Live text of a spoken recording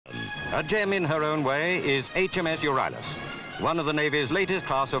A gem in her own way is HMS Euryalus, one of the Navy's latest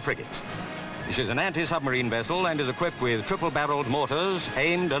class of frigates. She's an anti-submarine vessel and is equipped with triple-barreled mortars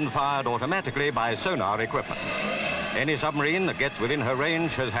aimed and fired automatically by sonar equipment. Any submarine that gets within her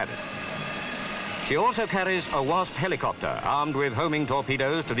range has had it. She also carries a Wasp helicopter armed with homing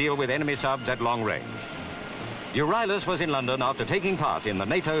torpedoes to deal with enemy subs at long range. Euryalus was in London after taking part in the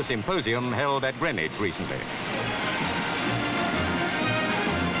NATO symposium held at Greenwich recently.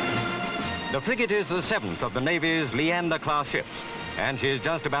 The frigate is the 7th of the Navy's Leander-class ships, and she's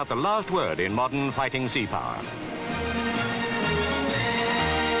just about the last word in modern fighting sea power.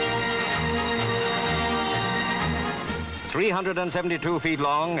 "372 feet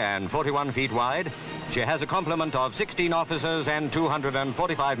long and 41 feet wide, she has a complement of 16 officers and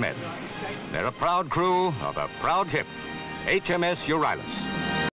 245 men. They're a proud crew of a proud ship, HMS Euryalus.